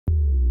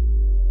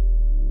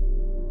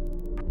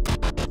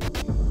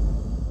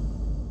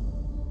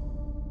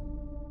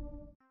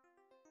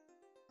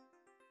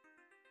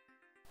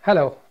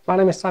Hello, my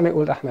name is Sami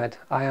Ould Ahmed.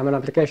 I am an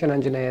application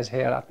engineer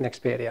here at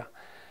Nexperia,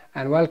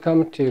 and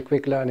welcome to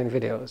Quick Learning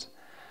videos.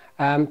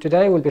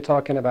 Today we'll be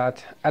talking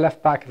about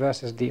LFPAK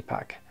versus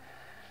DPAK.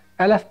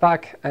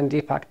 LFPAK and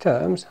DPAK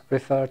terms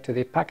refer to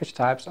the package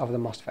types of the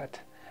MOSFET,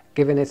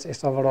 given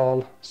its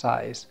overall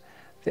size,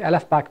 the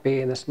LFPAK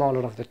being the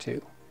smaller of the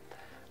two.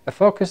 The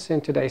focus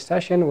in today's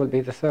session will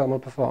be the thermal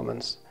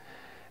performance.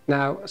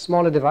 Now,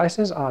 smaller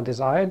devices are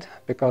desired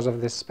because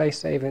of the space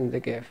saving they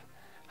give.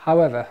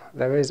 However,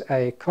 there is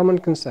a common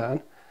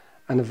concern,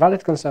 and a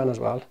valid concern as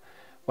well,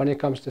 when it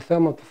comes to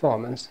thermal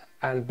performance,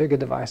 and bigger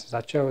devices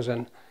are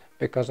chosen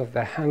because of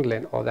their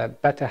handling or their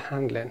better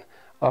handling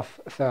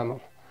of thermal.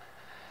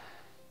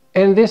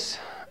 In this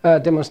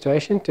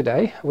demonstration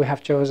today, we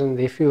have chosen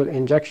the fuel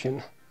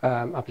injection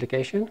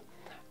application,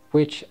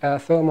 which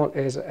thermal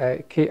is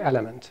a key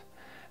element.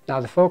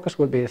 Now the focus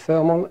will be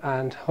thermal,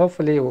 and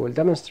hopefully we will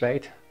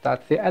demonstrate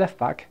that the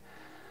LFPAK,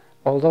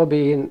 although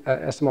being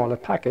a smaller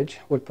package,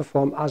 will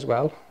perform as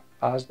well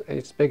as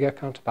its bigger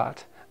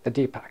counterpart, the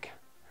DPAK.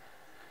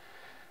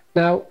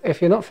 Now,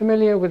 if you're not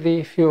familiar with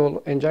the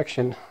fuel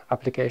injection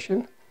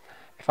application,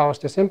 if I was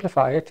to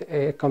simplify it,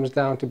 it comes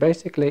down to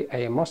basically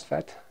a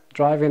MOSFET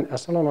driving a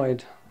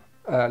solenoid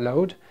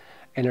load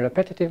in a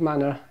repetitive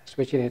manner,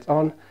 switching it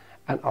on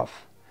and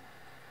off.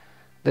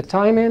 The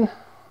timing,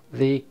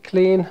 the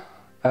clean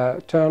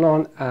turn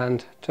on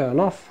and turn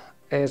off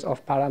is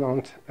of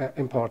paramount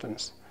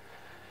importance.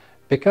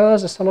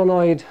 Because a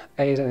solenoid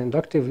is an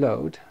inductive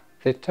load,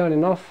 the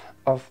turning off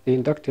of the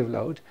inductive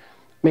load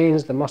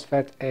means the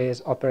MOSFET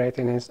is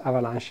operating in its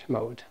avalanche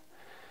mode.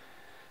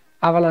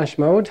 Avalanche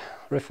mode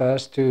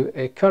refers to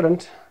a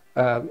current,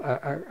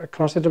 a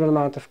considerable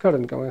amount of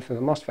current going through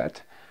the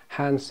MOSFET,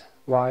 hence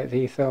why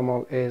the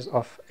thermal is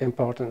of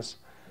importance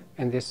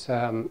in this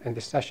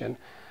session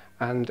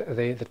and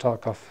the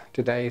talk of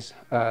today's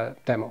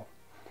demo.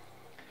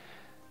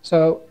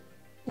 So,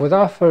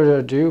 without further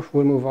ado,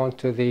 we'll move on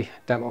to the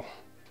demo.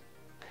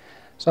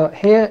 So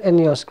here in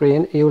your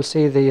screen you will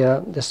see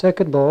the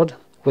circuit board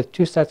with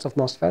two sets of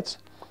MOSFETs,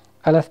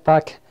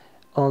 LFPAK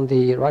on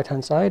the right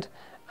hand side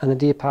and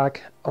the DPAK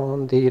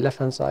on the left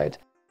hand side.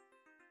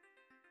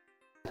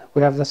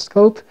 We have the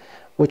scope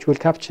which will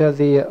capture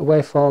the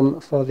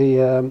waveform for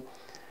the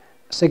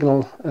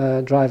signal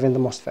driving the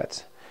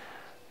MOSFETs.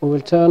 We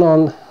will turn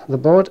on the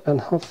board and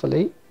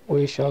hopefully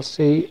we shall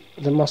see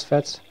the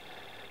MOSFETs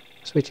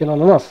switching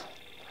on and off.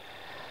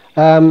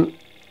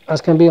 As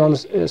can be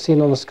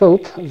seen on the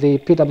scope, the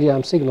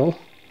PWM signal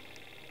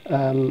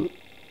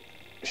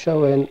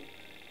showing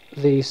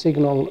the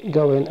signal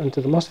going into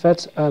the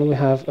MOSFETs, and we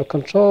have a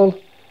control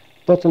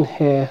button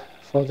here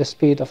for the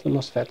speed of the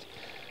MOSFET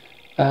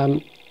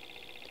and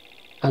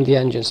the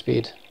engine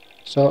speed.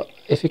 So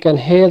if you can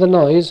hear the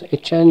noise,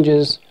 it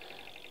changes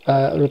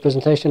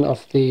representation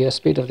of the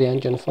speed of the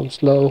engine from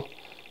slow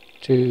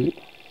to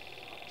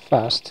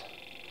fast.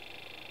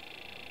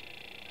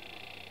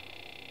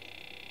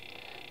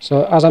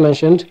 So as I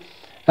mentioned,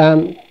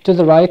 to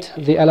the right,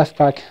 the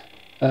LFPAK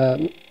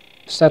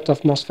set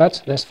of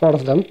MOSFETs, there's 4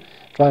 of them,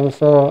 driving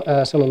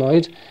 4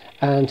 solenoid,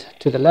 and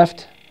to the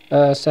left,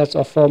 sets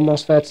of 4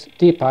 MOSFETs,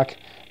 DPAK,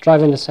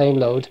 driving the same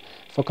load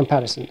for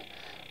comparison.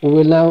 We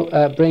will now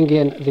bring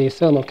in the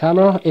thermal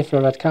camera,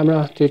 infrared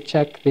camera, to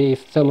check the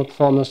thermal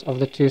performance of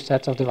the 2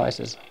 sets of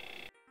devices.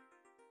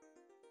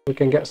 We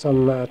can get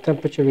some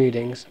temperature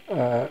readings.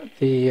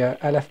 The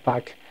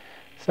LFPAK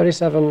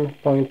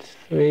 37.3,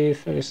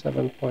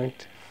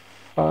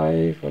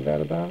 37.5 or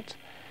thereabout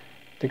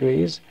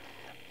degrees.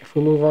 If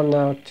we move on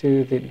now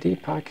to the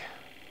DPAK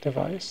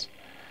device,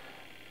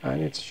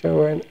 and it's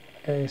showing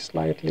a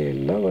slightly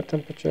lower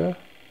temperature,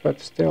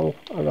 but still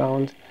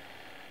around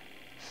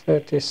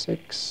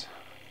 36,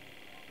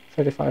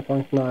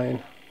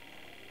 35.9,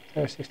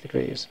 36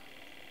 degrees.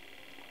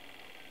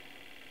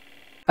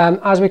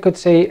 As we could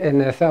see in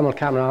the thermal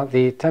camera,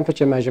 the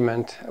temperature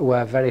measurement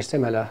were very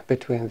similar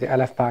between the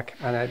LFPAK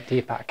and the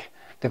DPAK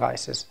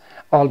devices,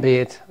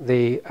 albeit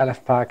the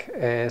LFPAK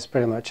is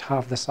pretty much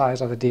half the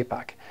size of the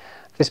DPAK.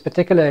 This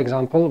particular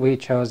example, we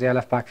chose the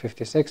LFPAK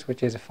 56,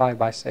 which is a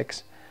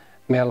 5x6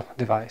 mil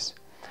device.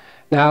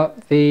 Now,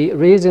 the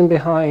reason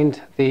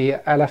behind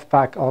the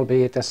LFPAK,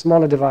 albeit a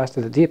smaller device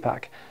to the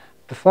DPAK,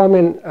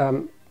 performing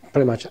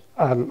pretty much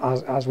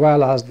as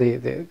well as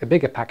the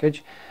bigger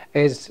package,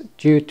 is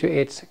due to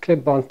its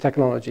clip-bond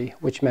technology,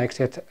 which makes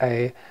it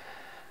a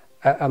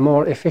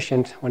more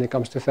efficient when it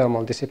comes to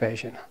thermal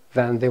dissipation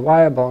than the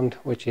wire bond,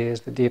 which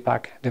is the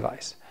DPAK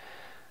device.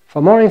 For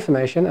more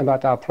information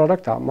about our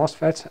product, our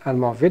MOSFETs,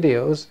 and more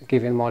videos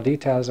giving more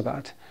details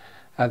about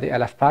the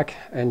LFPAK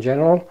in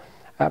general,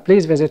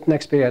 please visit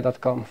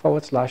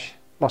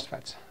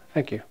nexperia.com/MOSFETs.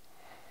 Thank you.